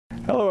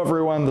Hello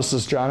everyone, this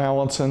is John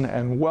Allanson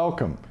and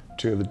welcome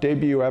to the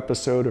debut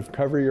episode of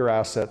Cover Your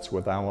Assets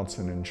with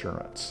Allanson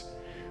Insurance.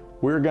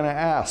 We're going to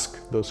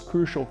ask those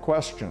crucial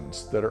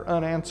questions that are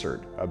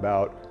unanswered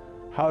about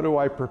how do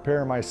I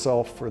prepare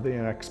myself for the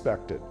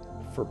unexpected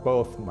for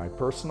both my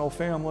personal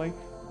family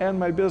and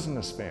my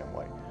business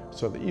family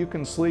so that you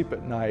can sleep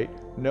at night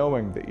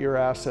knowing that your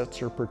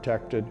assets are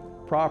protected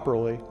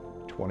properly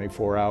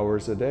 24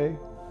 hours a day,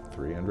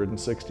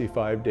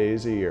 365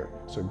 days a year.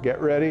 So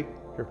get ready.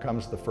 Here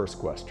comes the first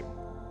question.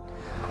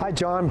 Hi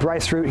John,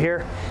 Bryce Root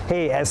here.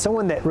 Hey, as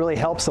someone that really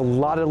helps a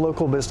lot of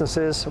local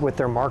businesses with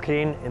their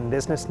marketing and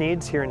business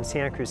needs here in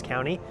Santa Cruz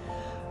County,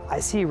 I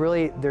see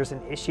really there's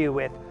an issue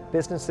with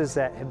businesses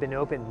that have been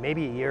open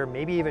maybe a year,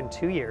 maybe even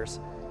 2 years,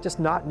 just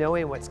not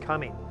knowing what's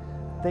coming,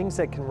 things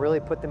that can really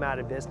put them out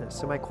of business.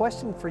 So my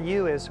question for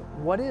you is,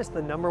 what is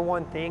the number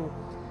one thing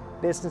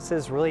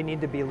businesses really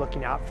need to be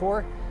looking out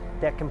for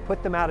that can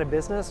put them out of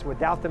business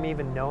without them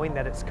even knowing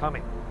that it's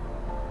coming?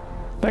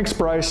 Thanks,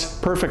 Bryce.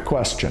 Perfect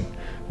question.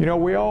 You know,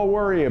 we all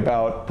worry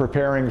about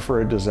preparing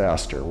for a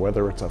disaster,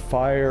 whether it's a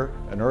fire,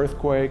 an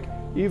earthquake,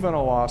 even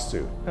a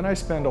lawsuit. And I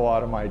spend a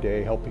lot of my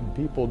day helping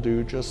people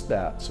do just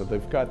that, so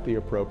they've got the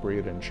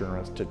appropriate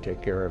insurance to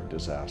take care of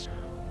disaster.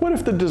 What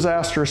if the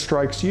disaster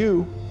strikes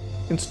you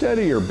instead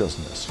of your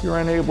business? You're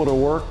unable to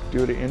work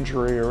due to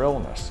injury or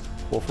illness.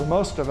 Well, for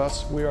most of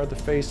us, we are the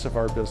face of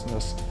our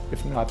business,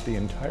 if not the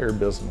entire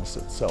business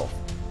itself.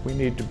 We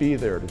need to be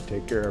there to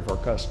take care of our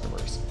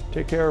customers,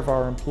 take care of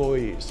our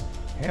employees,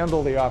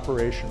 handle the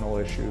operational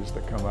issues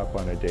that come up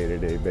on a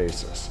day-to-day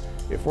basis.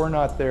 If we're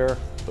not there,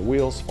 the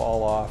wheels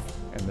fall off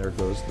and there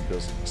goes the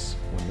business.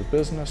 When the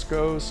business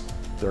goes,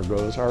 there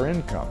goes our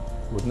income.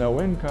 With no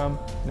income,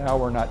 now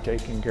we're not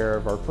taking care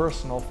of our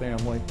personal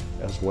family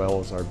as well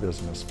as our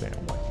business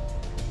family.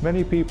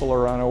 Many people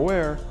are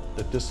unaware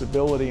that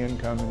disability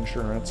income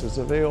insurance is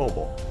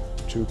available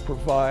to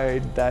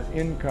provide that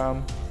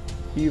income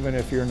even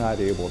if you're not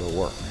able to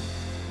work.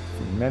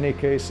 In many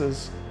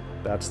cases,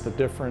 that's the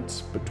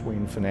difference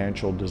between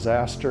financial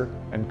disaster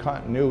and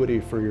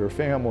continuity for your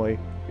family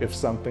if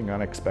something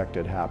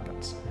unexpected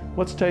happens.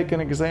 Let's take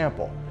an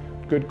example.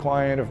 A good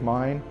client of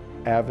mine,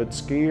 avid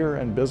skier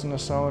and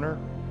business owner,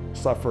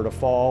 suffered a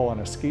fall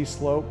on a ski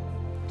slope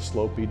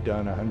he'd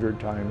done 100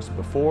 times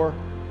before,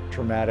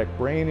 traumatic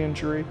brain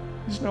injury.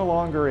 He's no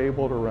longer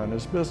able to run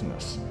his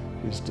business.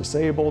 He's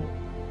disabled,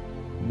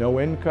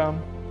 no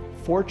income.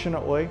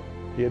 Fortunately,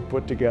 he had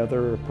put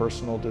together a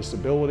personal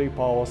disability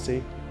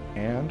policy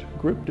and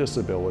group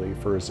disability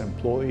for his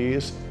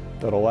employees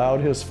that allowed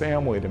his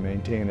family to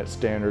maintain its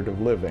standard of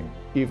living,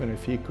 even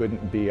if he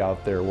couldn't be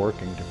out there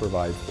working to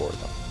provide for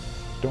them.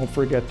 Don't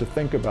forget to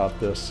think about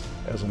this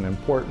as an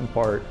important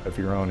part of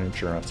your own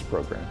insurance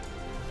program.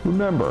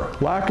 Remember,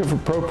 lack of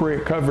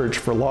appropriate coverage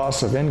for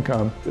loss of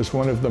income is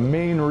one of the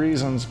main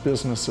reasons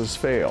businesses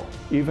fail,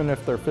 even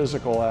if their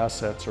physical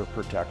assets are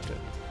protected.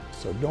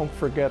 So don't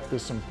forget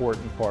this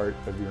important part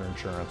of your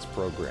insurance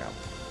program.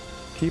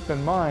 Keep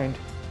in mind,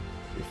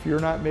 if you're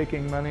not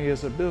making money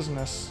as a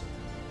business,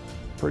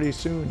 pretty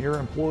soon your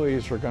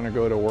employees are going to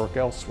go to work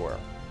elsewhere.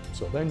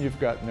 So then you've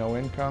got no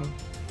income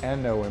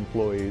and no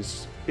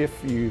employees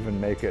if you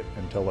even make it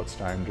until it's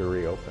time to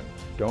reopen.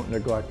 Don't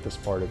neglect this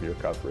part of your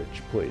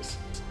coverage, please.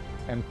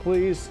 And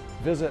please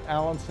visit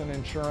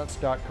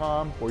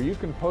AllansonInsurance.com where you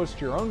can post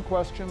your own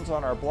questions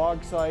on our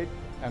blog site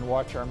and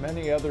watch our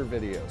many other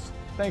videos.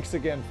 Thanks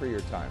again for your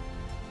time.